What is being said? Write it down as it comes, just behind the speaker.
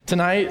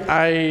Tonight,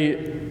 I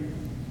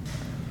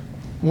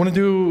want to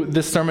do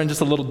this sermon just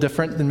a little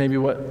different than maybe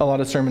what a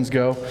lot of sermons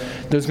go.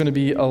 There's going to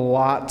be a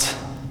lot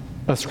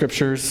of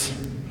scriptures,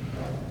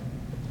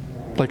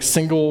 like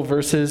single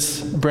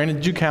verses. Brandon,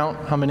 did you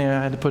count how many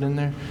I had to put in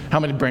there?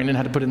 How many Brandon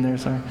had to put in there,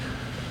 sorry?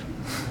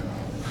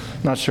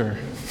 Not sure.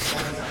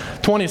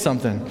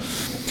 20-something.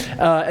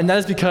 And that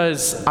is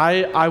because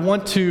I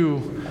want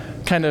to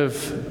kind of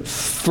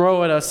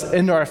throw at us,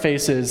 into our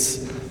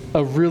faces,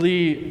 a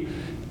really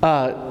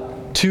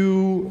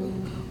too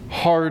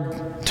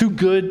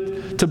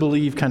good to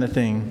believe kind of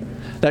thing,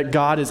 that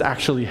God is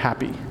actually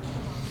happy.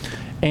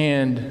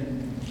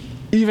 And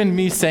even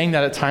me saying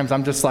that at times,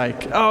 I'm just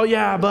like, oh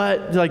yeah,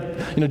 but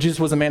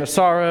Jesus was a man of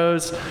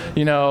sorrows.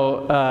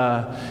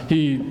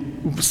 He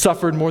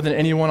suffered more than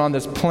anyone on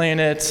this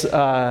planet.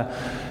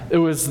 It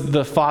was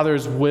the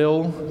Father's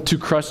will to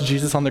crush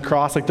Jesus on the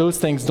cross. Like, those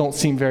things don't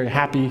seem very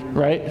happy,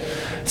 right?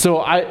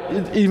 So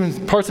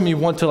even parts of me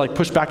want to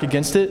push back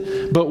against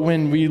it. But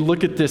when we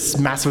look at this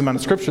massive amount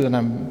of scripture that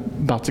I'm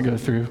about to go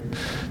through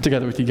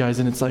together with you guys,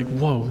 and it's like,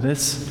 whoa,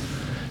 this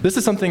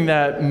is something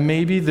that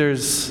maybe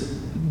there's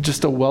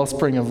just a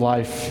wellspring of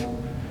life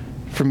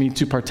for me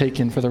to partake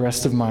in for the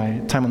rest of my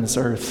time on this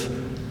earth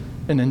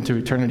and into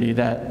eternity,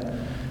 that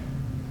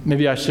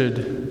maybe I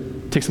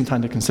should take some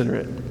time to consider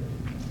it.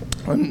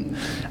 And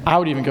I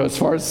would even go as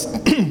far as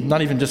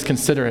not even just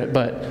consider it,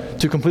 but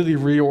to completely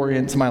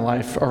reorient my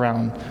life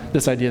around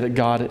this idea that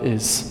God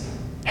is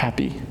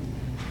happy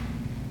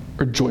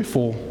or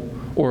joyful,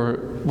 or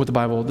what the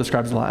Bible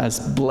describes a lot as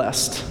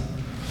blessed.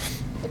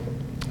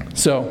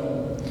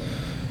 So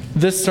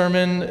this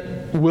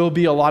sermon will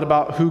be a lot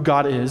about who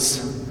God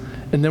is,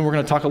 and then we're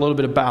going to talk a little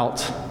bit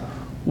about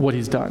what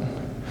he's done.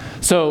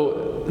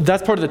 So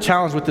that's part of the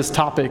challenge with this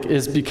topic,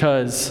 is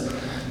because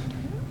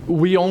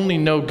we only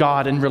know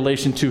God in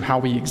relation to how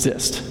we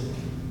exist.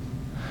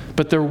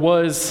 But there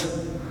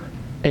was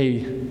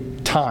a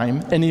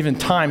time, and even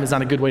time is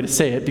not a good way to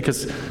say it,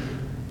 because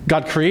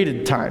God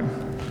created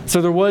time.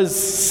 So there was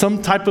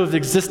some type of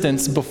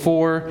existence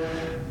before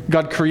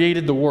God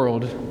created the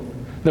world,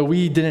 that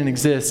we didn't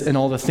exist, and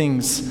all the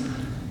things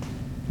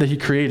that he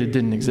created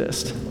didn't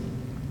exist.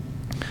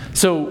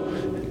 So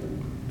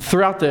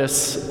throughout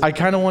this, I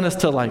kind of want us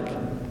to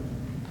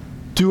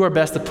do our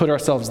best to put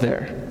ourselves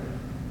there.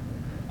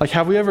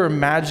 Have we ever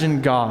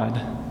imagined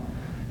God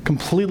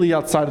completely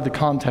outside of the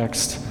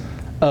context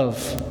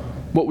of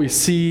what we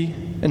see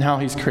and how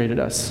he's created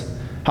us,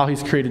 how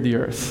he's created the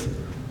earth?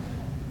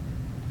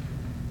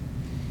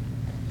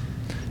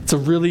 It's a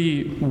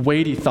really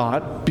weighty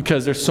thought,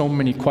 because there's so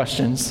many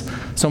questions,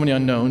 so many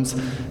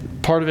unknowns.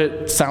 Part of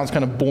it sounds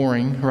kind of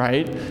boring,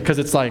 right? Because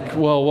it's like,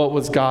 well, what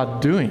was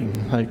God doing?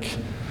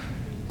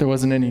 There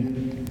wasn't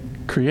any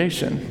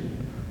creation.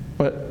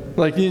 But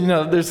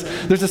there's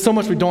just so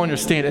much we don't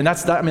understand, and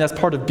that's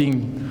part of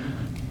being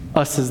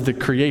us as the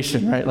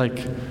creation,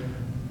 right?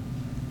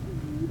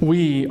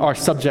 We are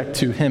subject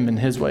to him and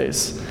his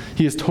ways.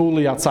 He is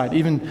totally outside,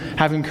 even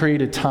having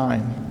created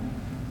time.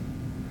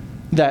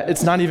 That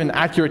it's not even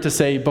accurate to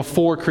say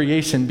before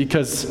creation,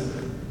 because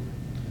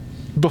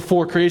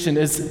before creation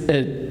is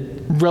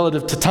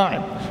relative to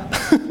time.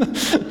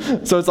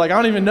 So it's I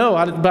don't even know,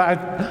 but I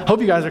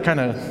hope you guys are kind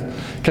of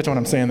catching what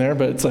I'm saying there,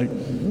 but it's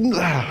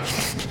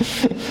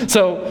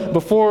So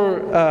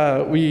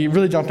before we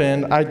really jump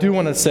in, I do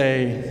want to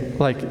say,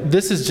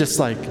 this is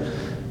just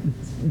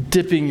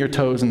dipping your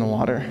toes in the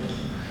water.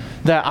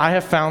 That I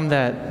have found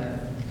that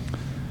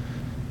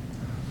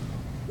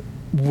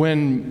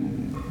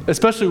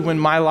especially when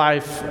my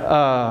life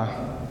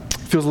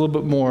feels a little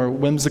bit more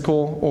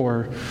whimsical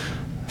or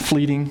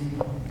fleeting,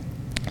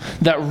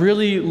 that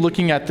really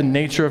looking at the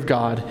nature of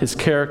God, his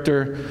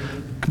character,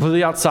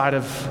 completely outside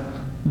of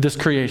this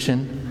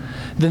creation,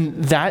 then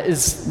that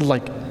is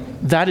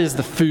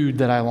the food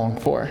that I long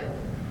for.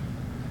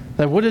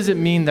 What does it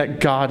mean that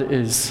God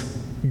is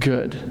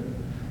good?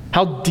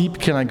 How deep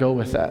can I go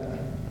with that?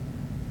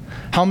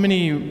 How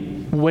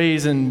many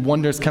ways and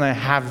wonders can I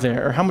have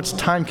there? Or how much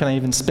time can I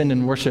even spend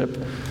in worship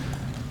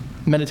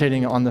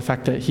meditating on the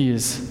fact that he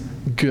is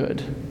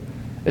good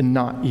and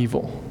not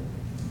evil?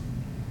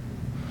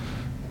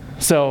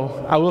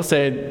 So I will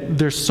say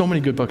there's so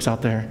many good books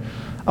out there.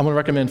 I'm going to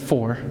recommend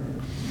 4.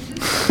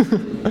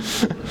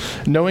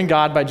 Knowing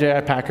God by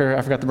J.I. Packer.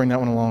 I forgot to bring that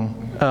one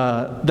along.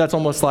 That's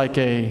almost like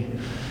a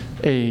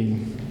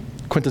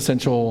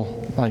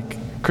quintessential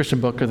Christian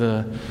book of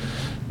the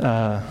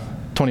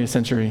 20th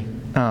century.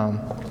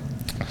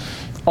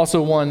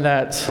 Also one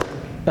that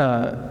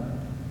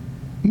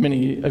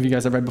many of you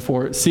guys have read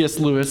before, C.S.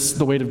 Lewis,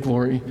 The Weight of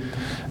Glory.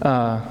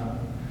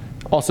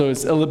 Also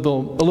is a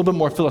little bit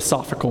more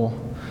philosophical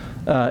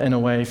in a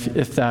way,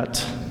 if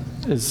that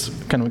is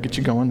kind of what gets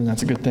you going, then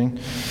that's a good thing.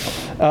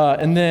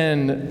 And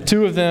then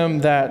 2 of them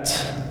that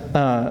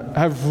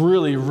have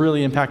really,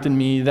 really impacted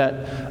me,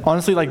 that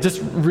honestly, just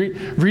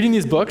reading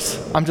these books,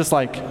 I'm just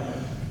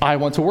I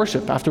want to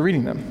worship after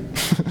reading them.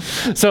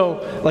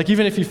 So,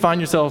 even if you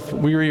find yourself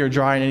weary or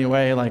dry in any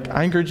way,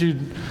 I encourage you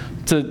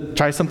to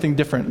try something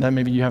different that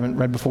maybe you haven't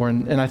read before.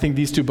 And I think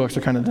these two books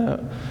are kind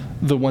of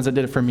the ones that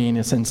did it for me in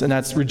a sense. And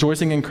that's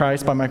Rejoicing in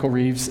Christ by Michael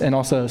Reeves, and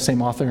also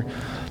same author,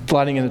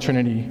 Delighting in the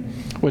Trinity,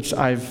 which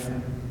I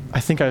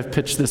think I've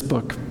pitched this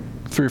book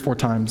 3 or 4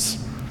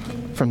 times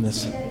from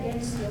this.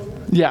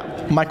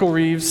 Yeah, Michael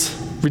Reeves,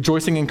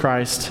 Rejoicing in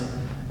Christ,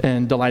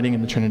 and Delighting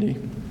in the Trinity.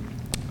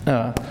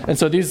 And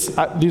so these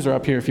are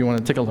up here if you want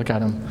to take a look at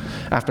them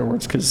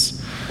afterwards,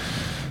 because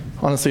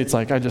honestly, it's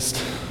like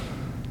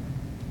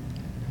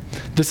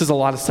this is a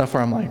lot of stuff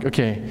where I'm like,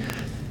 okay,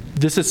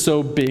 this is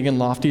so big and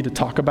lofty to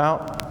talk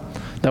about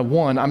that,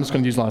 one, I'm just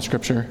going to use a lot of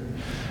scripture,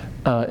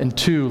 and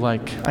 2,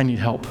 like, I need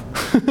help.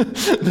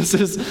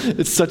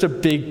 It's such a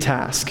big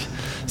task.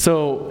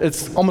 So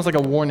it's almost like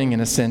a warning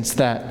in a sense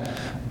that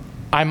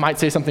I might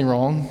say something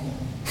wrong.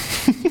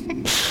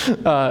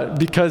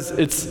 Because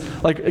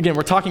it's like, again,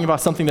 we're talking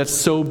about something that's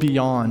so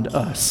beyond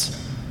us.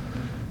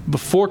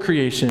 Before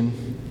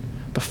creation,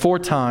 before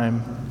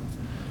time,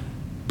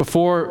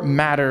 before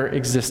matter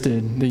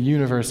existed, the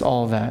universe,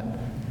 all of that,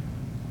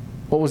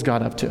 what was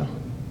God up to?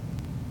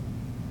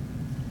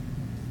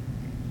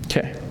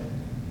 Okay.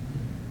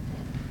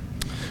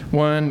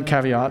 One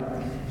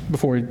caveat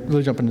before we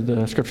really jump into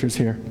the scriptures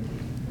here.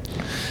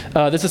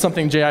 This is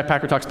something J.I.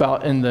 Packer talks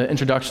about in the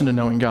introduction to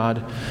knowing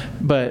God.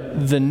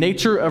 But the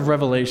nature of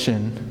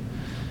revelation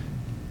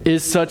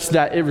is such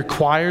that it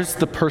requires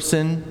the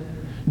person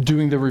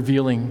doing the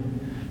revealing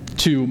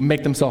to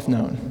make themselves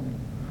known.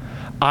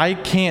 I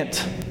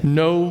can't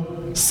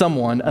know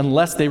someone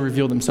unless they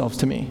reveal themselves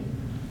to me.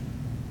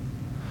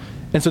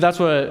 And so that's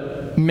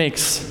what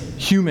makes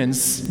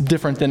humans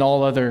different than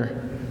all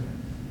other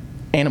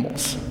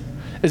animals,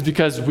 is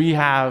because we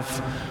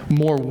have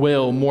more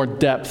will, more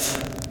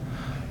depth,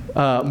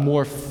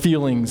 more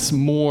feelings,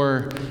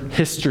 more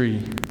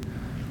history,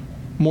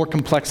 more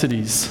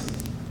complexities,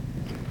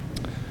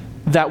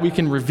 that we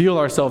can reveal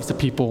ourselves to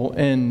people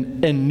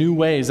in new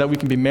ways, that we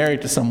can be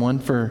married to someone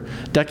for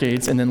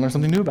decades and then learn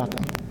something new about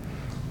them.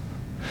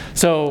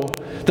 So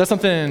that's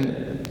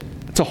something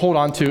to hold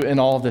on to in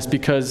all of this,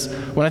 because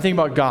when I think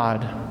about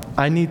God,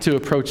 I need to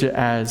approach it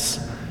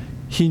as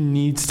he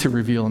needs to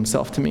reveal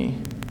himself to me.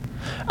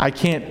 I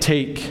can't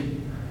take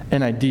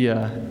an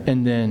idea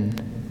and then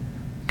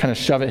kind of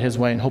shove it his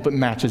way and hope it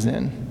matches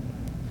in.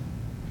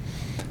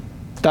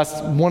 That's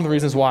one of the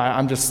reasons why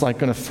I'm just like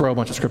going to throw a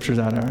bunch of scriptures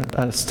at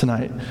us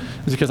tonight,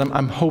 is because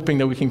I'm hoping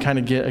that we can kind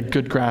of get a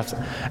good grasp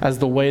as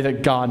the way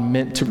that God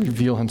meant to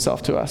reveal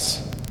himself to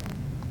us.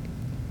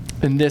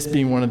 And this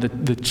being one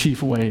of the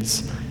chief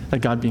ways that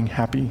God being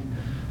happy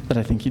that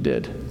I think he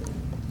did.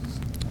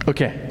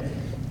 Okay.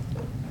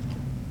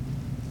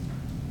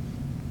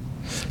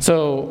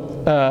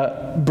 So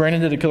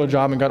Brandon did a killer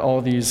job and got all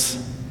of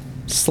these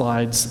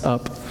slides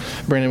up.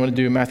 Brandon, want to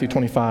do Matthew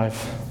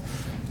 25,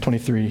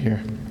 23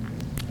 here.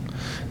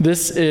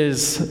 This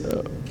is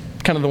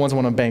kind of the ones I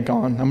want to bank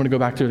on. I'm going to go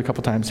back to it a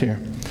couple times here.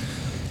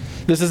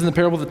 This is in the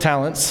parable of the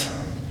talents.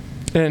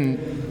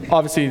 And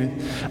obviously,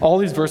 all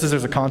these verses,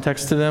 there's a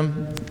context to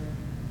them.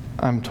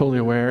 I'm totally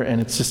aware, and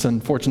it's just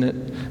unfortunate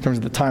in terms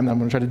of the time that I'm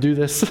going to try to do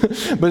this.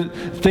 But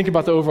think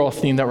about the overall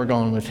theme that we're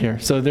going with here.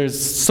 So there's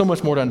so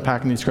much more to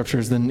unpack in these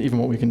scriptures than even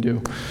what we can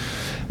do.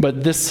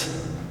 But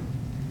this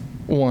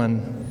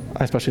one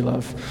I especially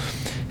love.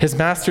 His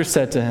master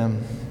said to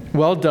him,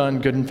 "Well done,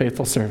 good and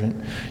faithful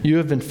servant. You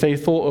have been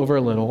faithful over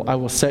a little. I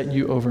will set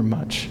you over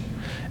much.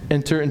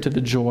 Enter into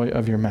the joy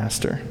of your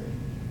master."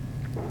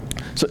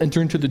 So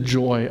enter into the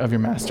joy of your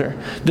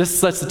master. This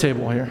sets the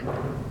table here.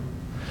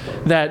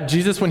 That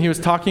Jesus, when he was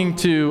talking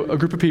to a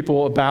group of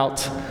people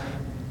about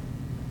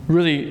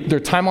really their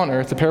time on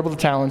earth, the parable of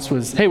the talents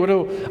was, hey,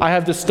 I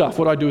have this stuff.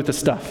 What do I do with this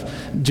stuff?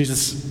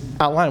 Jesus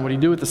outlined, what do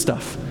you do with the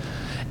stuff?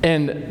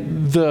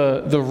 And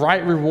the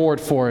right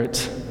reward for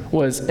it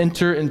was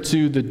enter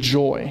into the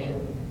joy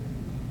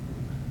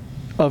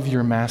of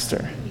your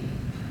master.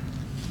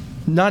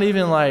 Not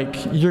even like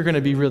you're going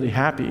to be really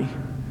happy.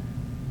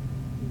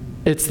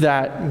 It's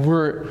that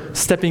we're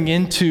stepping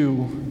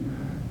into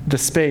the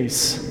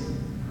space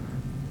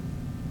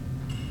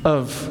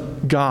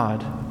of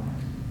God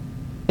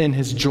in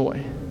his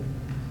joy.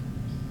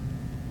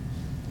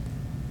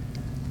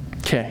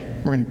 Okay,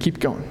 we're going to keep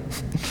going.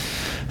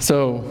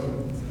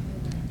 So,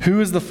 who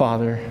is the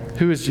Father?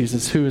 Who is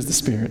Jesus? Who is the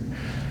Spirit?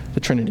 The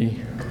Trinity,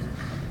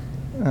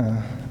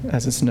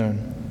 as it's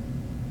known.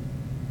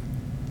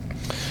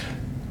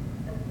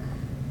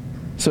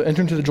 So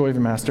enter into the joy of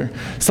your master.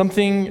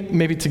 Something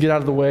maybe to get out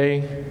of the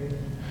way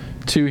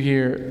to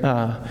here,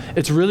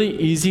 it's really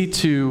easy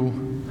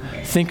to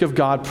think of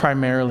God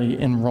primarily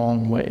in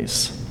wrong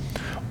ways.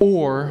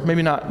 Or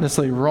maybe not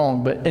necessarily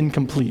wrong, but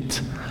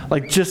incomplete.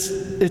 Like just,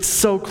 it's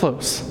so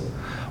close.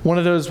 One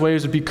of those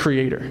ways would be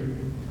creator.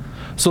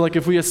 So like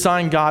if we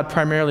assign God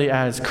primarily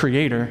as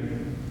creator,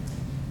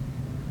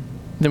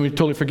 then we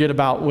totally forget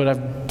about what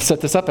I've set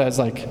this up as,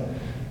 like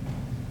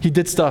he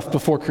did stuff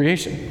before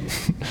creation.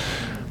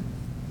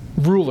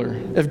 Ruler.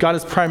 If God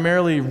is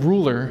primarily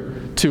ruler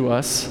to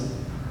us,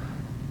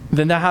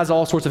 then that has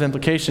all sorts of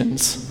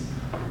implications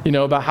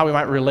about how we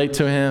might relate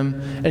to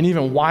him, and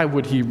even why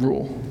would he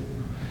rule?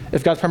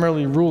 If God's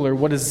primarily ruler,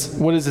 what is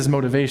his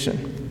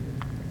motivation?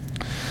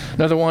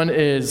 Another one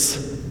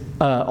is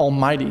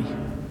almighty.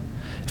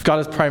 If God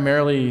is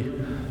primarily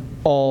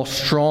all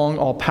strong,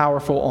 all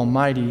powerful,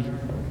 almighty,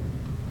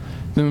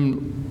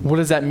 then what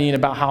does that mean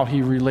about how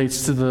he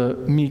relates to the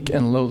meek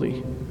and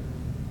lowly?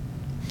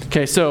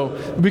 Okay, so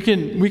we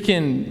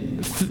can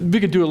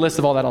do a list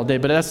of all that all day,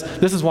 but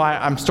this is why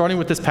I'm starting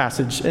with this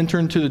passage, enter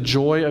into the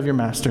joy of your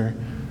master,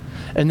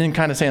 and then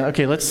kind of saying,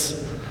 okay, let's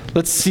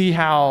see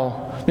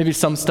how maybe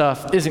some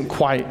stuff isn't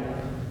quite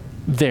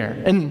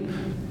there.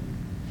 And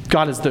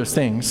God is those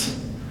things.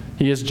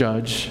 He is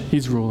judge,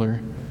 he's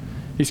ruler,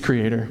 he's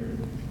creator.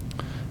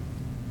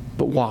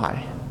 But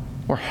why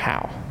or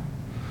how?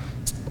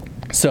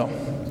 So,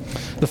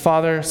 the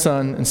Father,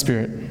 Son, and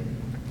Spirit.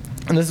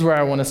 And this is where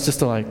I want us just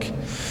to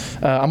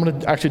I'm going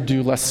to actually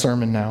do less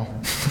sermon now.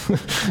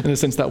 In a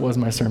sense, that was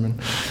my sermon.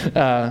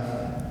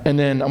 And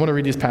then I'm going to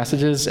read these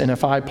passages, and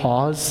if I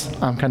pause,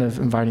 I'm kind of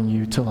inviting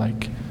you to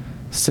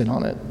sit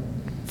on it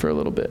for a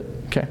little bit,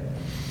 okay?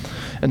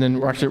 And then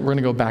we're going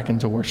to go back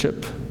into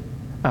worship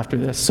after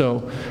this.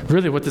 So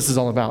really what this is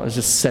all about is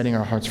just setting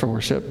our hearts for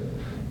worship.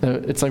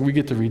 It's like we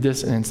get to read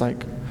this, and it's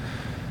like,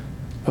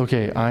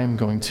 okay, I'm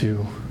going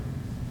to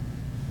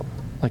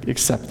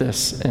accept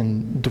this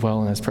and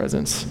dwell in his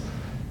presence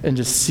and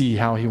just see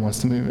how he wants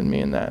to move in me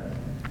in that.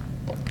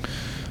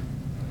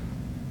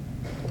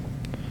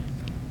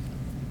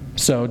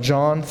 So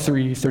John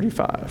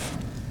 3:35.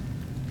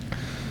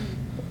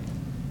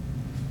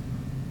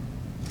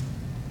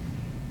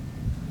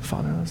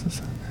 Father loves the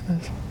Son. I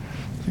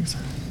think so.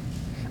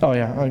 Oh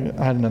yeah,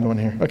 I had another one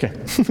here. Okay.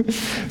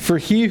 For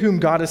he whom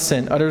God has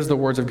sent utters the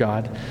words of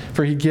God,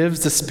 for he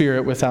gives the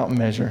Spirit without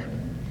measure.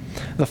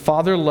 The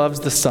Father loves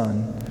the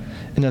Son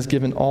and has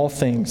given all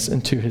things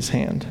into his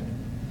hand.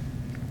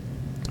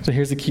 So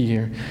here's the key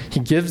here. He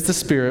gives the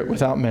Spirit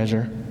without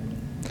measure.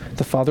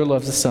 The Father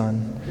loves the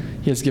Son.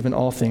 He has given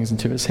all things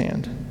into his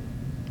hand.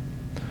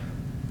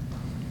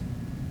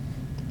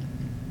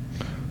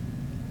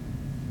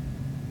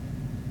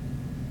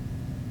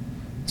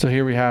 So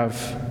here we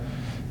have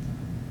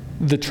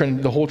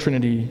the whole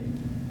Trinity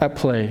at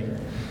play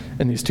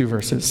in these two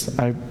verses.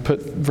 I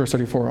put verse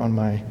 34 on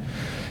my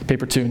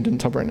paper too and didn't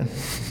tell Brandon.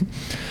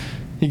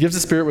 He gives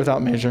the Spirit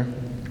without measure.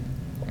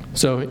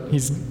 So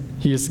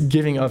he is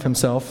giving of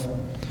himself.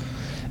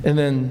 And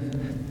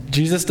then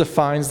Jesus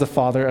defines the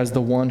Father as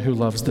the one who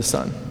loves the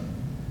Son.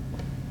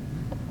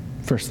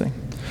 First thing.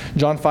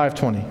 John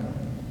 5:20.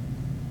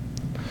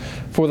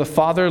 For the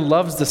Father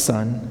loves the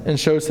Son and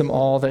shows him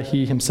all that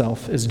he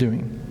himself is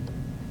doing.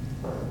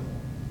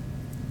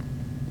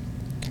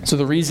 So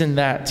the reason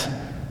that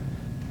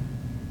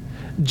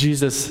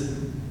Jesus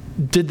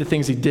did the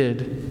things he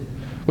did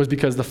was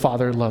because the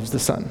Father loves the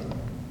Son.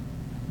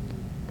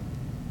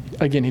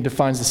 Again, he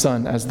defines the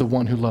Son as the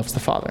one who loves the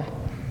Father.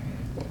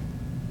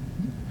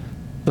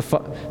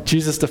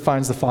 Jesus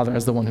defines the Father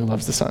as the one who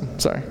loves the Son.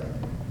 Sorry.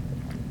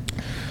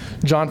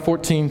 John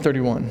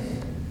 14:31.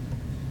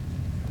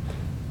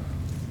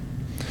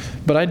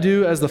 But I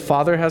do as the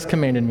Father has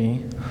commanded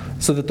me,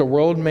 so that the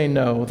world may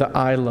know that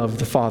I love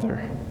the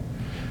Father.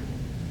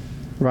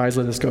 Rise,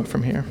 let us go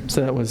from here.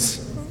 So that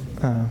was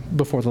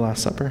before the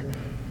Last Supper.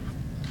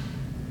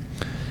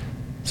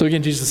 So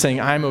again, Jesus is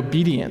saying, I'm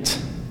obedient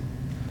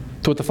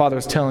to what the Father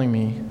is telling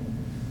me,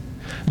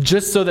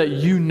 just so that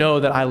you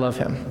know that I love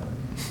him.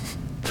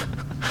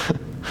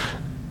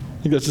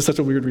 I think that's just such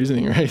a weird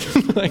reasoning, right?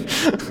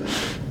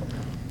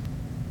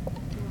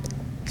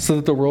 So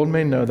that the world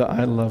may know that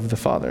I love the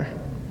Father.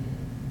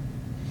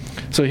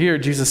 So here,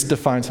 Jesus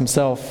defines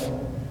himself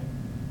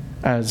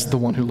as the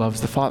one who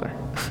loves the Father.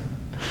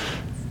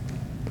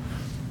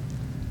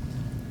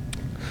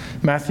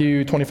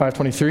 Matthew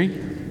 25:23.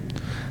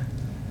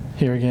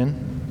 Here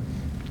again.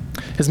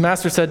 His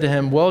master said to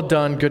him, well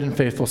done, good and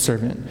faithful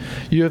servant.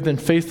 You have been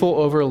faithful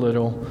over a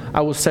little.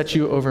 I will set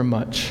you over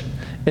much.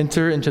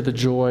 Enter into the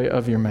joy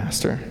of your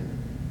master.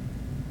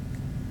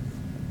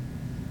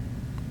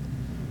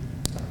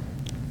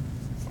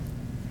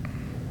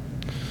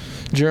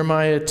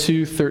 Jeremiah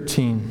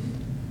 2:13.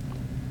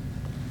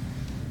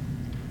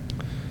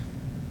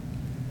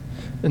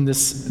 And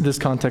this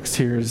context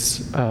here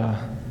is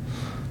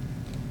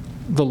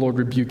the Lord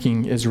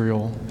rebuking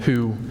Israel,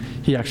 who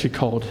he actually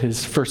called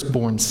his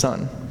firstborn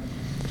son.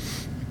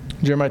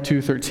 Jeremiah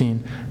 2:13.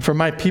 For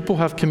my people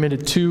have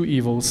committed two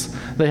evils.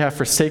 They have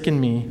forsaken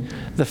me,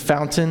 the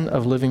fountain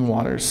of living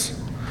waters,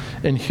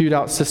 and hewed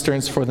out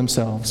cisterns for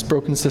themselves,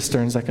 broken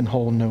cisterns that can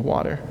hold no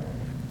water.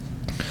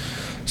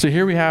 So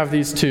here we have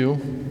these two,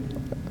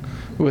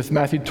 with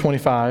Matthew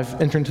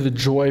 25, enter into the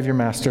joy of your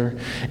master,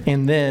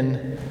 and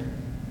then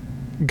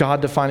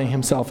God defining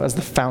himself as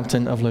the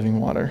fountain of living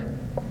water.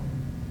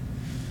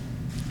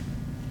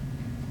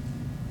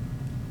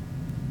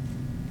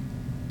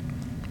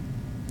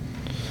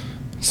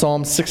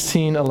 Psalm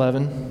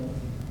 16:11.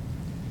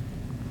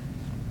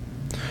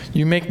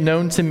 You make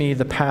known to me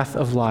the path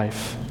of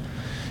life.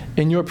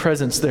 In your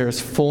presence there is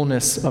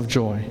fullness of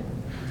joy.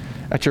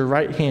 At your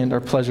right hand are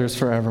pleasures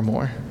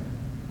forevermore.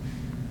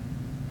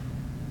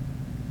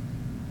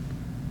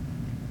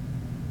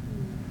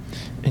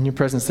 In your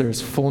presence there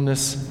is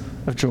fullness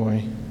of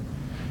joy.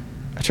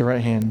 At your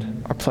right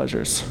hand are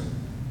pleasures.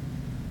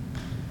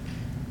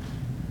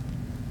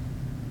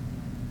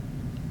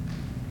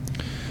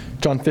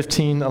 John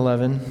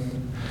 15:11.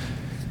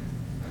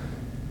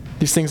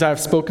 These things I have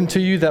spoken to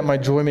you, that my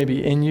joy may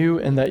be in you,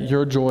 and that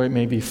your joy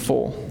may be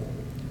full.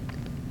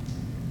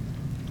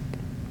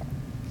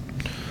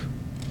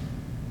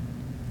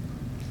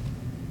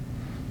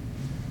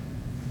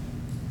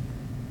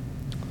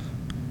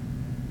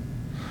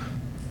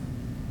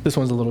 This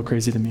one's a little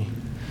crazy to me.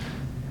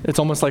 It's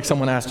almost like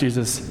someone asked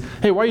Jesus,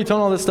 hey, why are you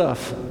telling all this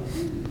stuff?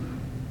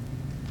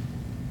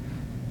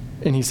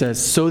 And he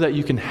says, so that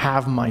you can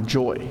have my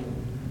joy,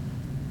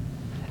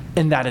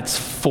 and that it's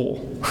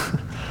full.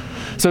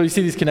 So you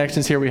see these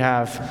connections here. We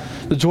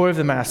have the joy of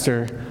the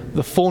master,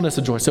 the fullness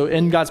of joy. So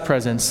in God's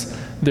presence,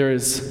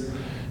 does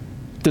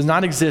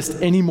not exist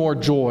any more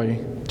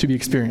joy to be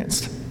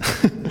experienced.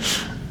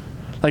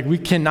 Like, we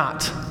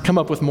cannot come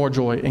up with more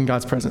joy in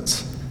God's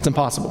presence. It's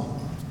impossible.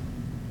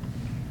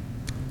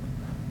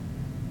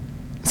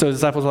 So the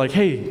disciples are like,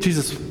 hey,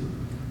 Jesus,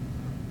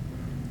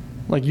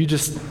 like, you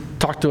just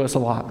talked to us a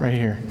lot right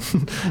here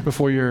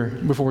before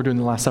we're doing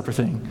the Last Supper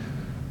thing.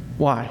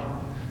 Why?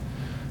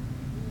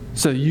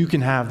 So you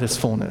can have this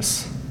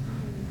fullness.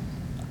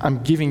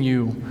 I'm giving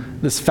you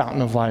this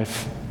fountain of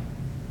life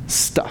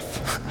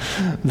stuff,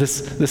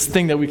 this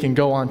thing that we can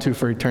go on to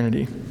for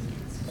eternity.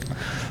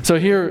 So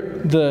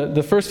here,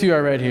 the first few I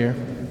read here,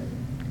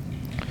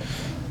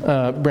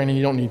 Brandon,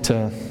 you don't need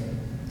to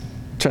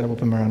try to whip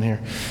them around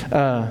here.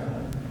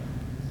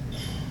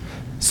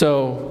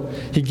 So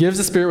he gives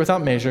the Spirit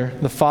without measure.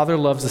 The Father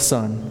loves the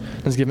Son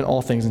and has given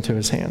all things into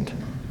his hand.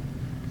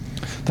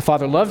 The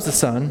Father loves the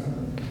Son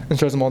and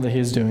shows him all that he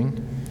is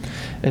doing.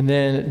 And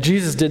then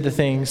Jesus did the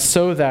things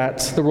so that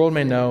the world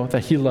may know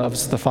that he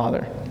loves the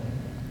Father.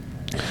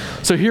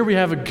 So here we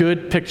have a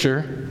good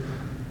picture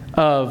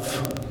of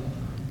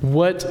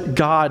what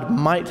God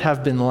might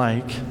have been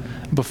like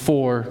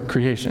before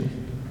creation.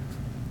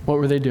 What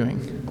were they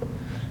doing?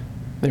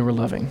 They were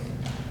loving.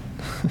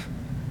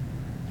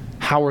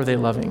 How were they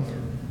loving?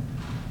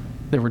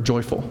 They were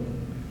joyful.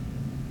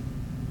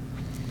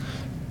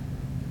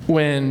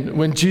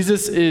 When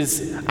Jesus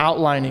is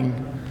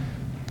outlining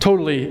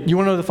totally, you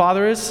want to know who the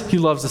Father is? He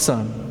loves the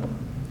Son. You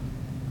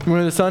want to know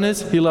who the Son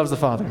is? He loves the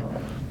Father.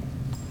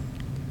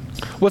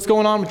 What's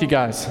going on with you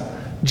guys?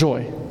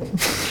 Joy.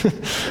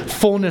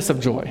 Fullness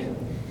of joy.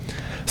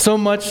 So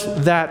much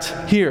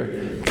that,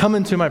 here, come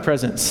into my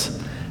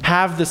presence.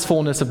 Have this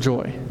fullness of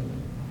joy.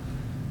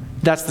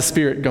 That's the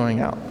Spirit going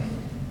out.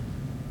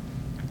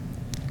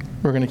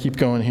 We're going to keep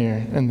going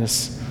here in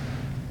this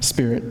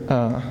Spirit.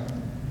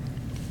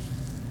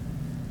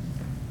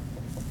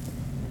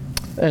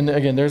 And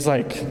again, there's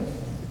like,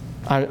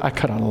 I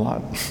cut out a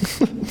lot.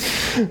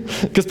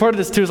 Because part of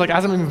this too is like,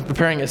 as I'm even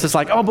preparing it, it's just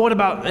like, oh, but what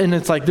about, and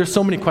it's like, there's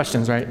so many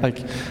questions, right? Like,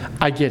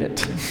 I get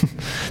it.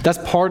 That's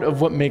part of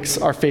what makes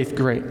our faith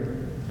great,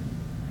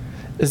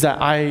 is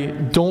that I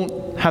don't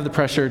have the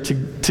pressure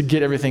to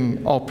get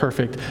everything all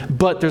perfect,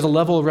 but there's a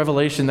level of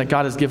revelation that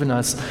God has given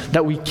us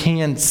that we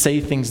can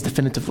say things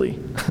definitively,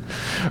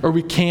 or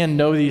we can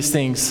know these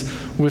things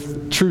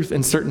with truth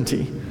and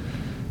certainty,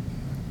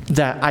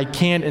 that I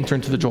can enter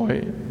into the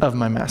joy of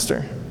my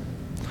master,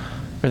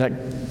 or that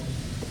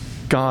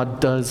God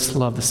does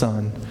love the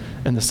Son,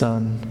 and the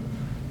Son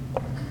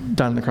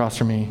died on the cross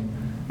for me,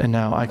 and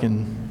now I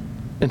can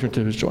enter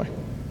into his joy.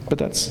 But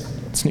that's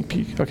a sneak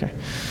peek. Okay.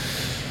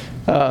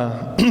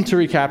 To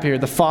recap here,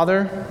 the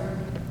Father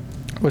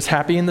was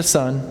happy in the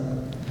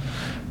Son.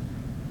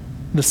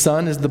 The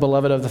Son is the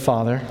beloved of the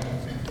Father.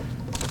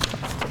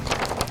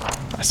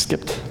 I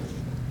skipped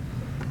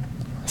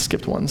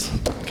ones.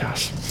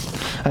 Gosh,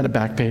 I had a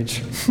back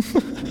page.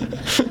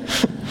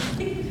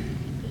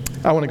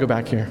 I want to go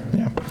back here.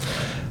 Yeah.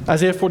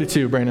 Isaiah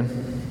 42,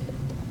 Brandon.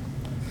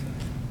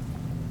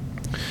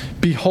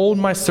 Behold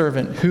my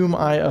servant, whom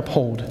I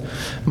uphold,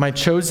 my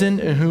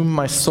chosen, in whom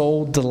my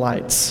soul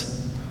delights.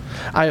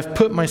 I have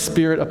put my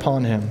Spirit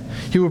upon him.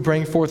 He will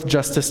bring forth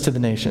justice to the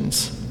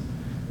nations.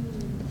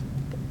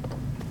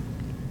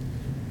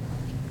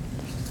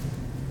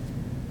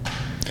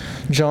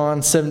 John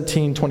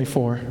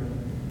 17:24.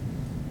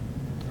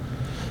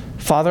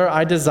 Father,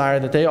 I desire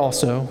that they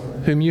also,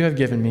 whom you have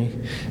given me,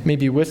 may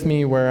be with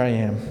me where I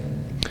am,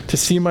 to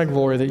see my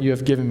glory that you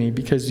have given me,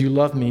 because you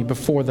loved me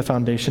before the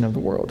foundation of the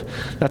world.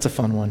 That's a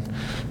fun one.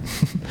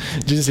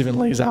 Jesus even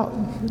lays out,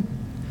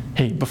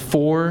 hey,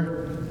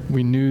 before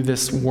we knew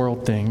this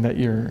world thing that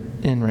you're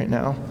in right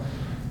now,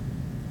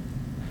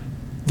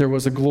 there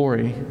was a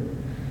glory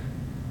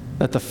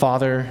that the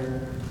Father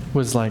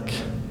was like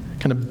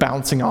kind of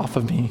bouncing off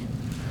of me,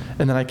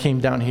 and then I came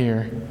down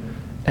here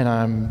and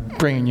I'm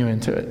bringing you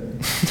into it.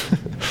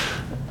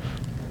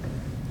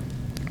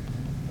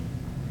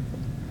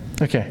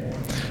 Okay,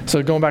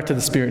 so going back to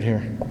the Spirit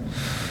here.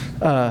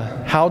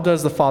 How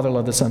does the Father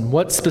love the Son?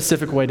 What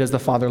specific way does the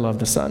Father love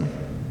the Son?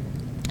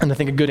 And I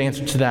think a good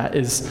answer to that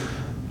is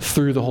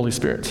through the Holy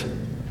Spirit.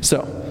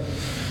 So,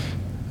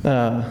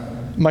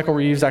 Michael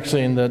Reeves,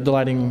 actually in the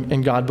Delighting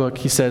in God book,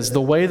 he says,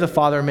 the way the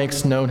Father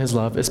makes known his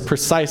love is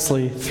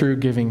precisely through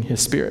giving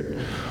his Spirit.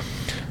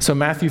 So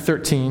Matthew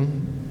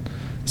 13,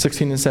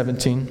 16 and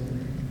 17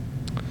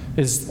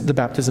 is the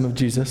baptism of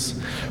Jesus.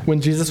 When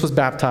Jesus was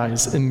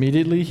baptized,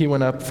 immediately he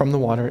went up from the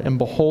water, and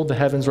behold, the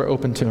heavens were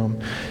opened to him.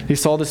 He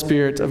saw the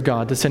Spirit of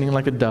God descending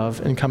like a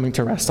dove and coming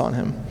to rest on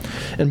him.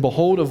 And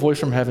behold, a voice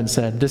from heaven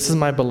said, "This is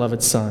my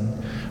beloved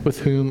Son, with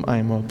whom I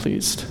am well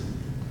pleased."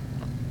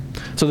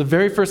 So the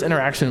very first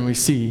interaction we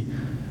see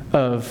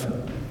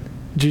of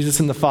Jesus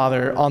and the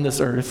Father on this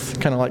earth,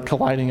 kind of like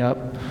colliding up,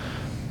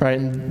 right,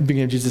 in the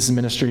beginning of Jesus'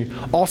 ministry,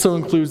 also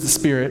includes the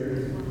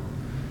Spirit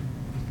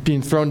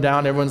being thrown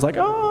down. Everyone's like,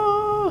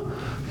 oh!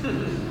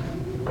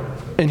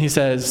 And he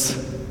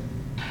says,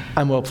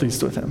 I'm well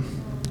pleased with him.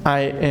 I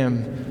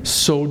am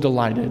so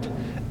delighted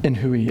in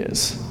who he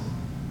is.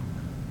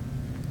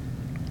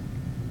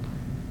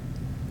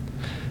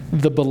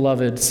 The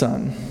beloved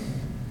Son.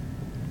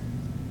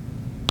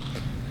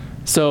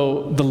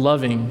 So the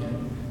loving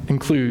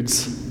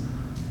includes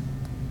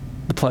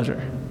the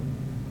pleasure.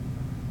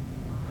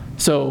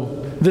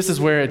 So this is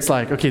where it's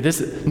like, okay,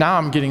 now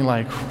I'm getting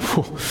like,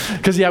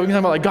 because we can talk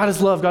about like God is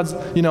love, God's,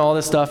 all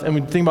this stuff, and we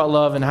think about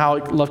love and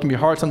how love can be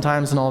hard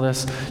sometimes and all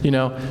this,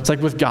 It's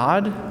like with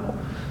God,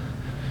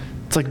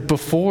 it's like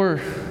before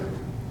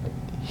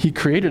he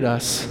created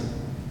us,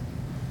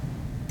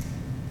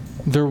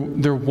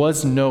 there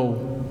was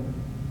no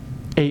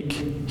ache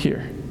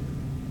here.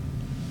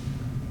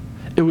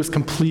 It was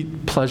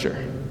complete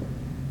pleasure.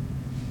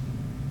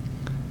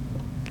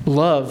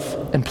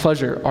 Love and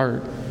pleasure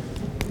are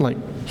like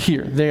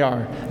here. They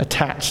are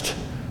attached.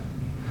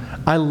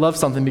 I love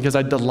something because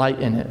I delight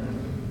in it.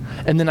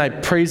 And then I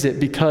praise it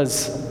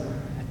because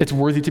it's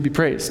worthy to be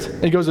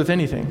praised. It goes with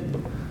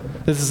anything.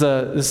 This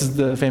is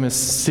the famous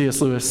C.S.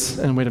 Lewis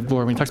in Weight of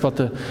Glory when he talks about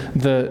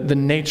the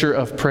nature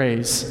of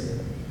praise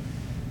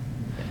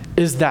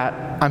is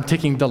that I'm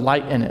taking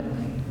delight in it.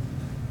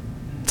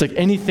 It's like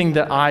anything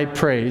that I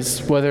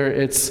praise, whether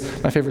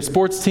it's my favorite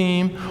sports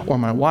team or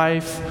my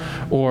wife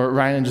or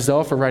Ryan and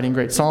Giselle for writing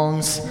great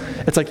songs,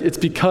 it's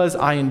because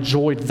I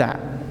enjoyed that.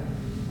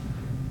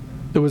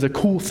 It was a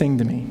cool thing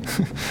to me.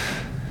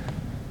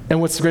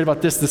 And what's great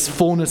about this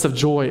fullness of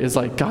joy is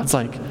like God's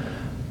like,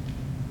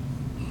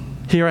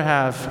 here I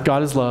have,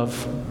 God is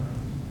love.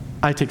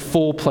 I take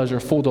full pleasure,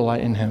 full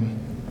delight in him.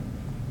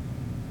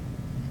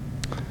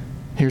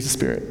 Here's the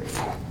Spirit.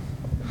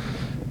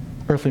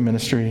 Earthly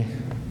ministry.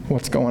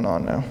 What's going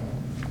on now?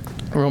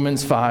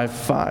 Romans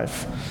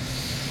 5:5.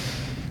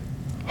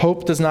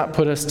 Hope does not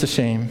put us to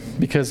shame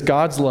because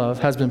God's love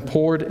has been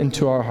poured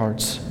into our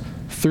hearts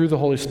through the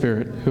Holy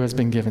Spirit who has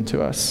been given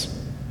to us.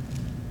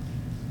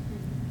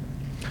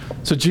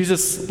 So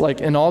Jesus,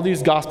 like in all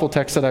these gospel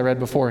texts that I read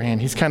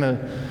beforehand,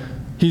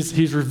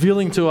 he's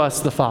revealing to us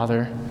the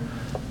Father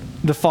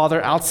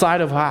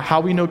outside of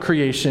how we know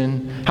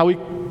creation, how we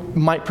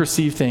might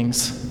perceive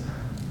things.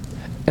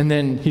 And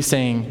then he's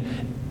saying,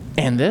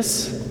 and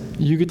this,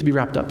 you get to be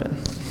wrapped up in.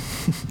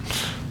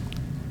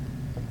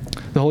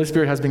 The Holy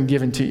Spirit has been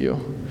given to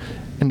you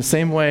in the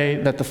same way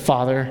that the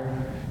Father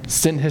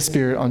sent his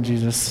Spirit on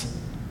Jesus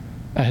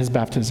at his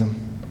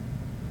baptism.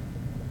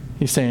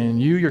 He's saying,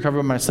 you're covered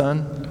by my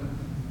Son.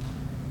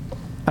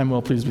 I'm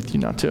well pleased with you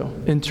now too.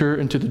 Enter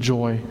into the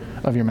joy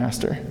of your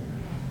master.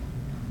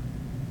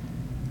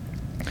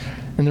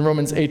 And then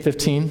Romans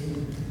 8:15.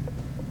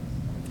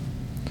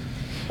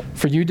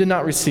 For you did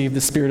not receive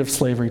the spirit of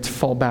slavery to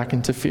fall back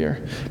into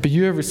fear, but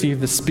you have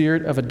received the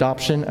spirit of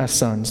adoption as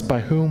sons, by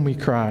whom we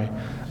cry,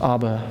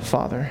 Abba,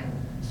 Father.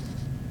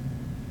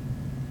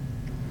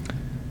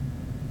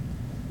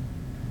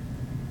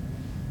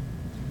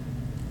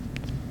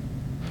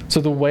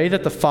 So the way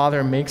that the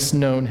Father makes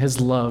known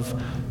his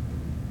love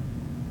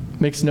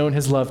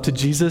to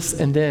Jesus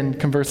and then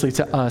conversely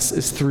to us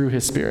is through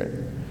his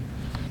Spirit.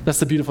 That's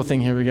the beautiful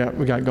thing here we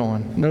got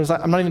going. Notice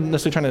I'm not even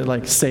necessarily trying to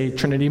like say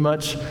Trinity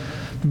much,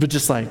 but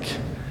just like,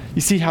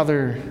 you see how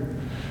they're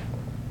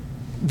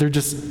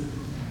just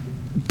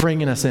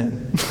bringing us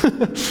in.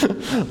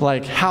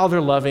 Like how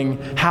they're loving,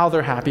 how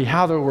they're happy,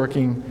 how they're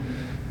working.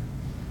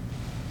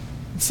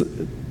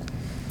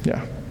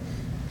 Yeah.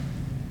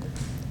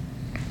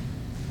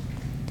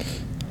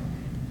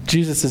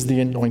 Jesus is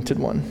the anointed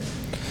one.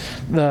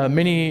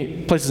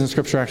 Many places in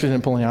Scripture, actually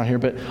didn't pull it out here,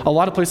 but a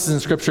lot of places in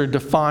Scripture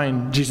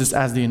define Jesus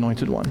as the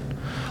anointed one.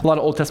 A lot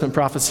of Old Testament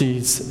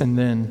prophecies and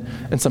then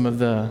in some of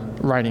the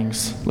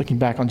writings looking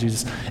back on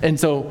Jesus. And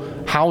so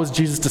how is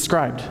Jesus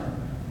described?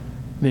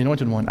 The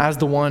anointed one, as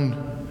the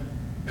one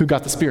who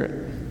got the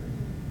Spirit.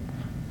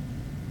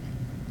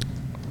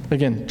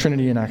 Again,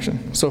 Trinity in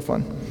action. So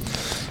fun.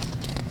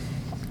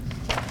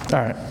 All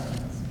right.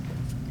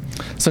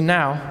 So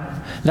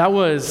now, that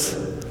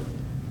was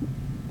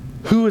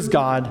who is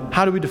God?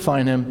 How do we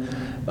define him?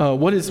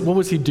 What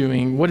was he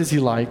doing? What is he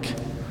like?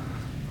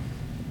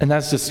 And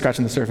that's just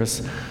scratching the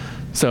surface.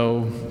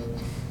 So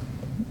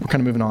we're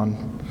kind of moving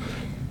on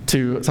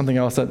to something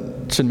else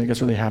that should make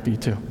us really happy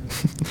too.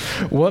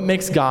 What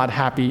makes God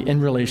happy in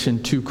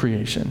relation to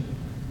creation?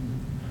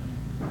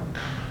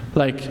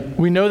 Like,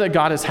 we know that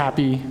God is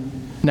happy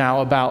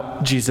now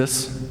about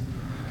Jesus.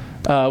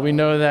 We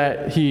know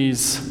that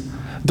he's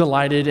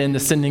delighted in the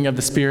sending of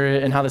the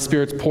Spirit and how the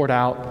Spirit's poured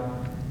out.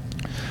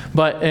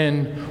 But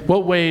in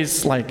what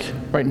ways, like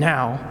right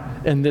now,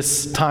 in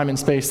this time and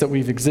space that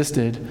we've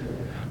existed,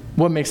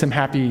 what makes him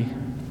happy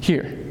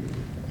here?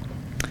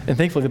 And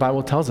thankfully, the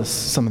Bible tells us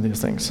some of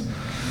these things.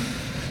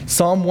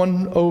 Psalm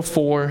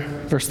 104,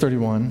 verse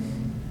 31.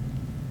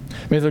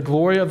 May the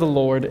glory of the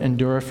Lord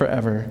endure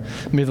forever.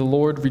 May the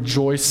Lord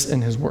rejoice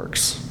in his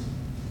works.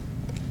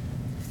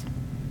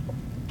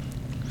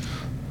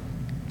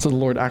 So the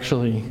Lord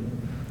actually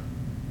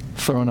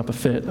throwing up a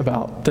fit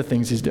about the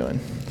things he's doing.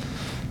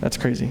 That's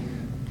crazy.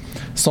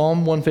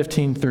 Psalm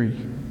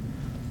 115:3.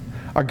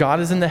 Our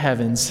God is in the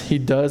heavens. He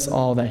does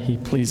all that he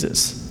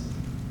pleases.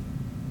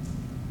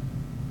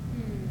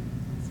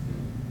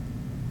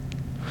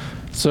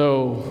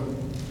 So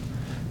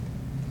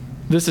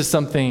this is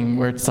something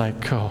where it's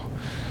like, oh,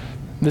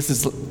 this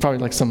is probably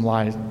like some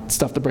lie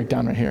stuff to break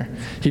down right here.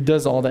 He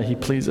does all that he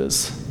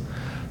pleases.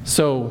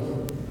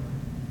 So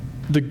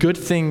the good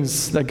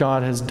things that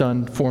God has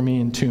done for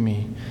me and to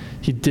me,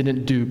 he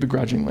didn't do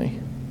begrudgingly.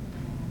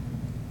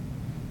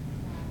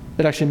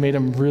 It actually made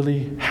him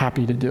really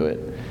happy to do it.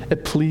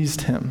 It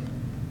pleased him.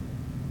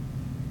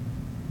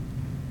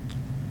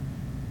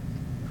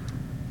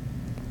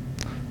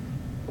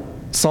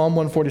 Psalm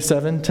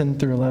 147, 10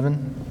 through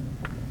 11.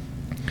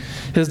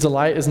 His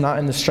delight is not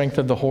in the strength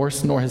of the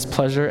horse, nor his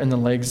pleasure in the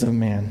legs of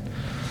man.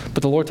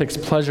 But the Lord takes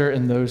pleasure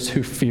in those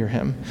who fear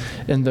him,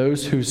 in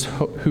those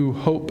who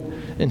hope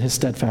in his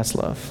steadfast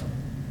love.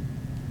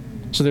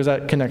 So there's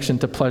that connection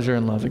to pleasure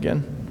and love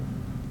again.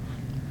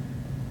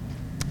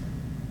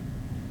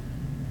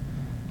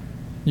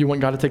 You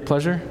want God to take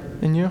pleasure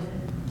in you?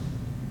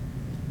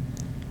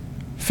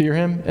 Fear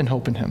him and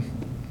hope in him.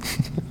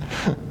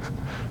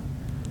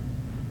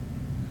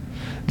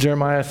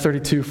 Jeremiah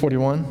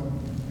 32:41.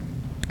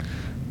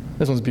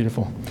 This one's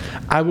beautiful.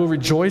 I will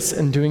rejoice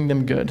in doing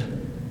them good,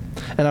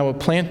 and I will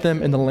plant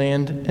them in the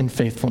land in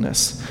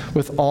faithfulness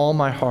with all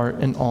my heart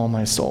and all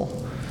my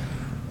soul.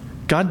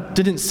 God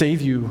didn't save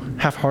you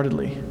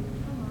half-heartedly.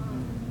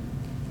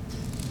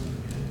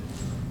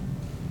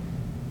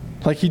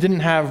 Like, he didn't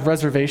have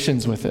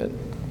reservations with it.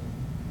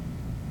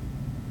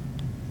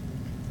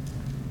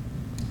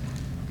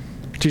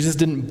 Jesus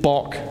didn't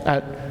balk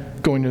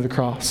at going to the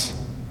cross.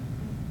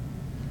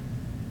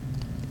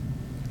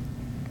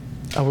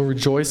 I will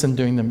rejoice in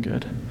doing them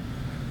good.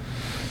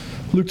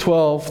 Luke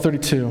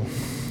 12:32.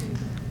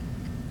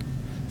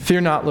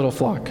 Fear not, little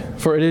flock,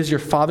 for it is your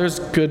Father's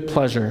good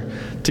pleasure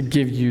to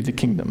give you the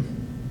kingdom.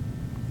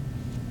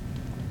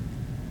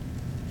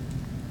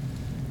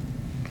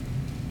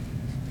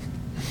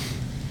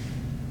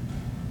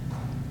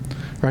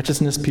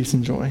 Righteousness, peace,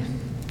 and joy.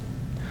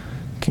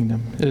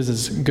 Kingdom. It is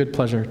his good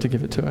pleasure to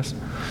give it to us.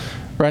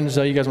 Ryan and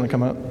Giselle, you guys want to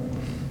come up?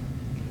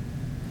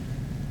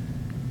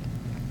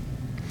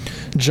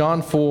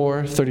 John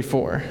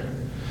 4:34.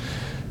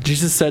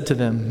 Jesus said to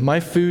them,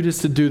 my food is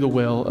to do the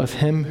will of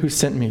him who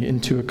sent me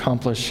and to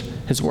accomplish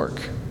his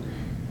work.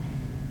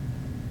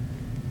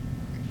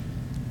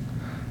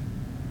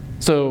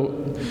 So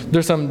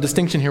there's some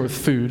distinction here with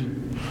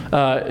food.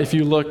 If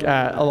you look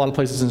at a lot of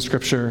places in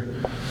Scripture,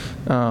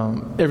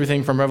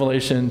 everything from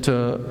Revelation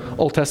to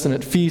Old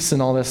Testament feasts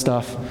and all this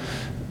stuff,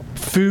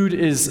 food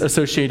is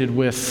associated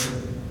with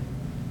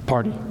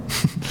party,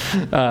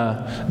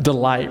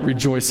 delight,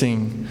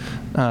 rejoicing,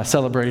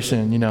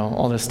 celebration,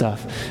 all this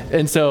stuff.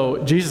 And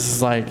so Jesus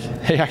is like,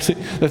 hey,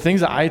 actually, the things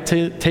that I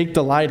take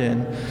delight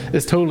in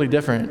is totally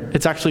different.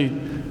 It's actually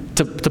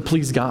to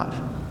please God.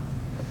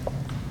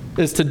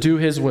 It's to do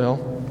his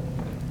will,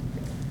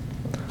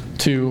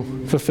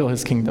 to fulfill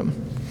his kingdom.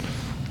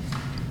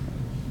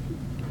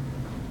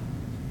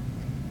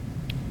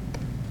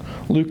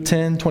 Luke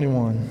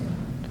 10:21.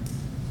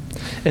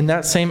 In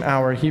that same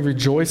hour, he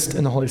rejoiced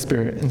in the Holy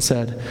Spirit and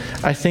said,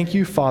 I thank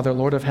you, Father,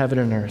 Lord of heaven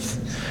and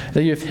earth,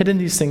 that you have hidden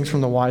these things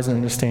from the wise and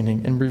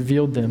understanding and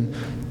revealed them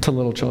to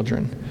little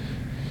children.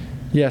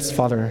 Yes,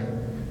 Father,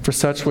 for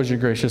such was your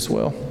gracious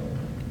will.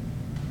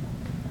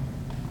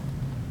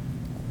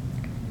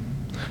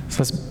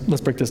 So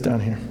let's break this down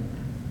here.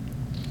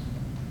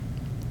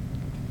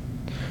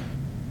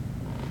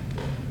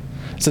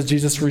 It says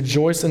Jesus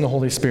rejoiced in the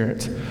Holy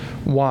Spirit.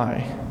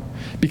 Why?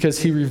 Because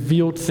he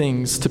revealed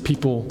things to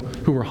people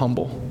who were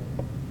humble.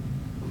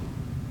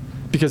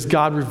 Because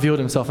God revealed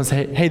himself and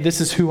said, hey,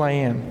 this is who I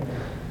am.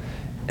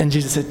 And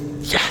Jesus said,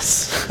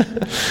 yes.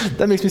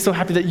 That makes me so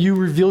happy that you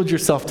revealed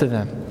yourself to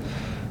them.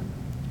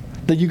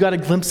 That you got a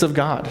glimpse of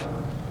God.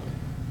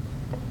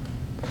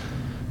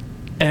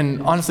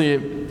 And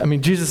honestly,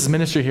 Jesus'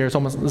 ministry here,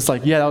 it's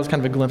like, yeah, that was kind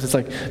of a glimpse. It's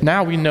like,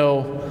 now we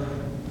know,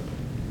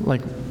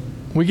 like,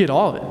 we get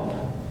all of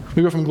it.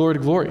 We go from glory to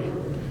glory.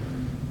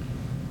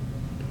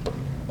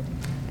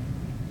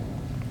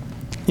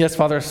 Yes,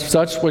 Father,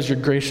 such was your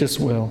gracious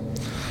will,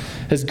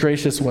 his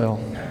gracious will.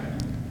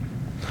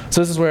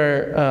 So this is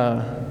where,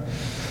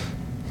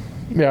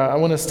 I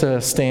want us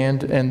to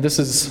stand, and this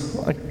is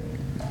like,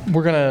 I'm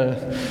going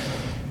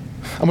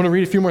to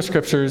read a few more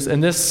scriptures,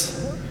 and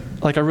this,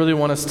 like, I really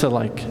want us to,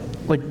 like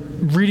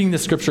reading the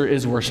scripture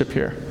is worship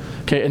here.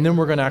 Okay, and then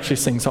we're going to actually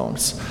sing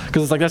songs.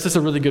 Because it's like, that's just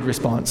a really good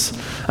response.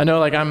 I know,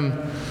 like,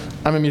 I'm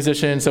a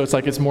musician, so it's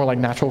like, it's more like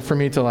natural for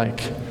me to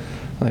like,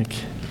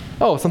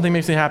 oh, something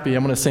makes me happy,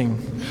 I'm going to sing,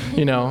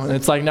 And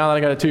it's like, now that I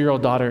got a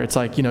 2-year-old daughter, it's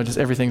like, just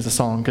everything's a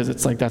song, because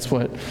it's like, that's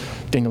what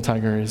Daniel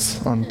Tiger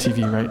is on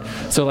TV, right?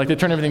 So like, they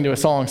turn everything into a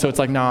song, so it's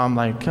like, now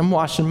I'm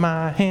washing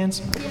my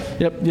hands.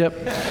 Yep.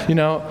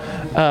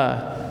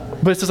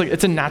 But it's just like,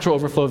 it's a natural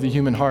overflow of the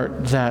human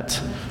heart that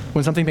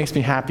when something makes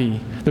me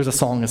happy, there's a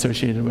song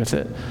associated with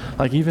it.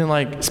 Like, even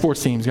like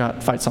sports teams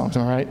got fight songs,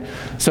 all right?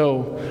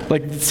 So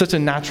like, it's such a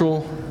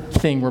natural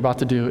thing we're about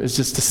to do is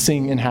just to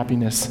sing in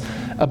happiness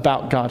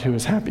about God who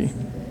is happy.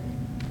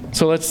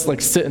 So let's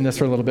like sit in this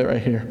for a little bit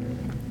right here.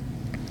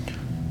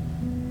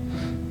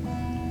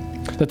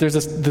 That there's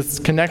this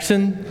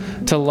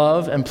connection to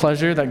love and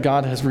pleasure that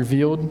God has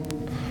revealed.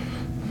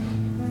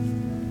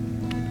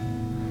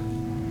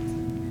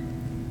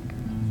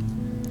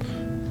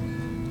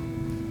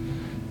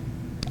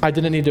 I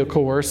didn't need to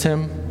coerce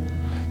him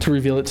to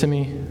reveal it to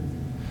me.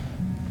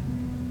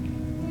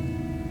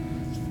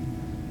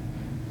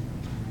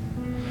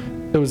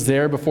 It was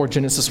there before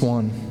Genesis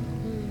 1.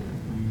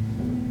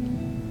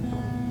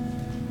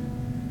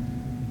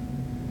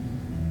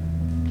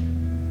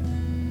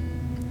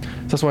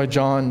 That's why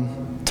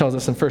John tells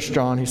us in 1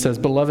 John, he says,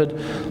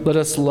 "Beloved, let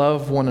us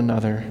love one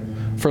another,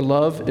 for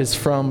love is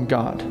from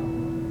God.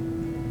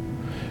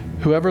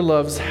 Whoever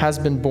loves has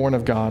been born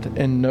of God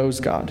and knows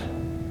God.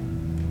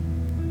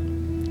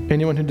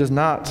 Anyone who does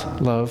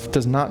not love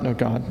does not know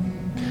God,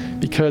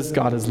 because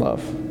God is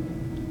love."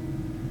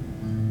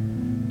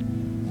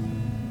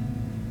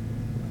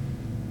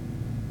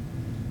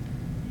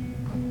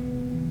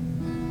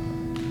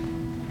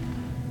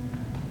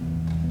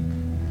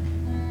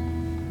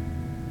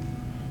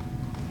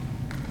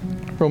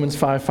 Romans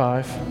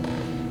 5:5.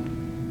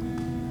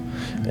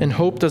 "And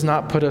hope does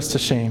not put us to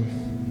shame,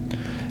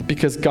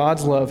 because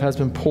God's love has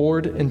been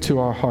poured into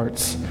our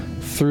hearts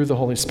through the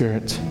Holy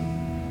Spirit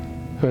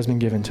who has been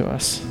given to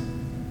us."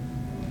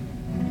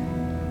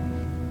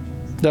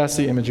 That's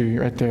the imagery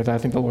right there that I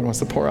think the Lord wants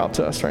to pour out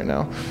to us right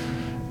now.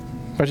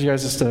 I invite you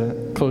guys just to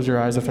close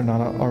your eyes if they're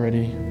not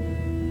already.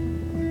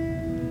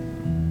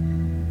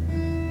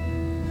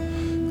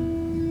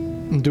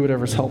 And do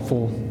whatever's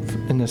helpful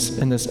in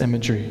this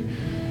imagery.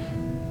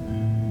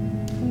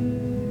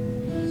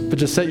 But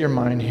just set your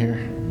mind here.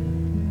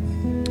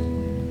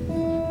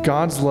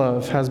 God's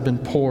love has been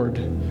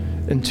poured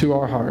into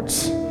our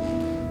hearts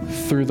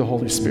through the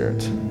Holy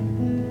Spirit.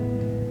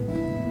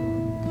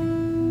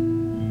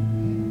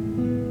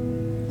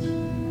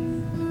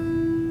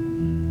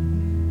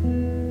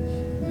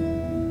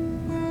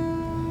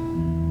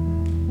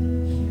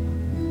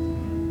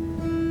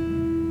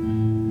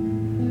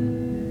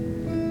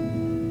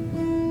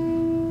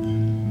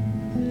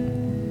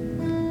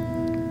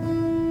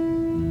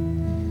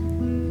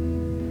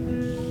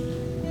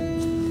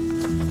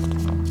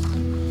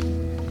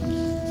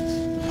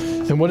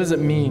 And what does it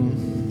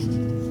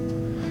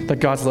mean that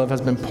God's love has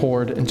been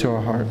poured into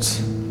our hearts?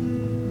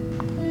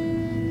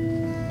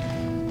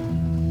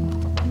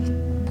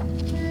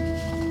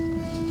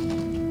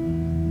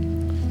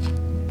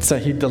 It's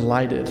that He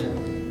delighted,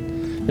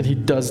 that He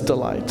does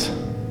delight.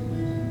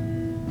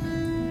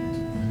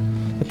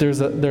 That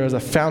there is a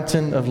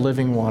fountain of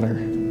living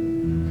water.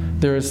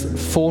 There is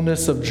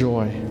fullness of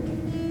joy.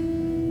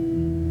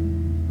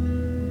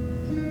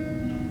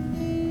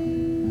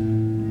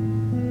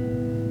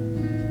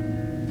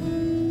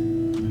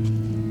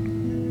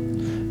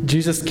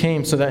 Jesus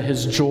came so that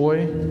His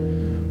joy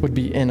would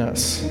be in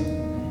us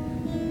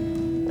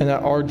and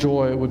that our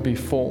joy would be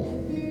full.